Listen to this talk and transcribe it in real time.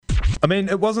I mean,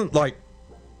 it wasn't like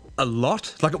a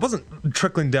lot, like it wasn't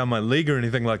trickling down my leg or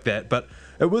anything like that, but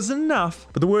it was enough.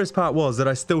 But the worst part was that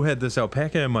I still had this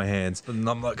alpaca in my hands, and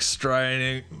I'm like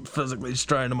straining, physically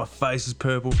straining, my face is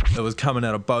purple. It was coming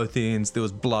out of both ends, there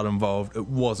was blood involved, it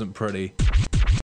wasn't pretty.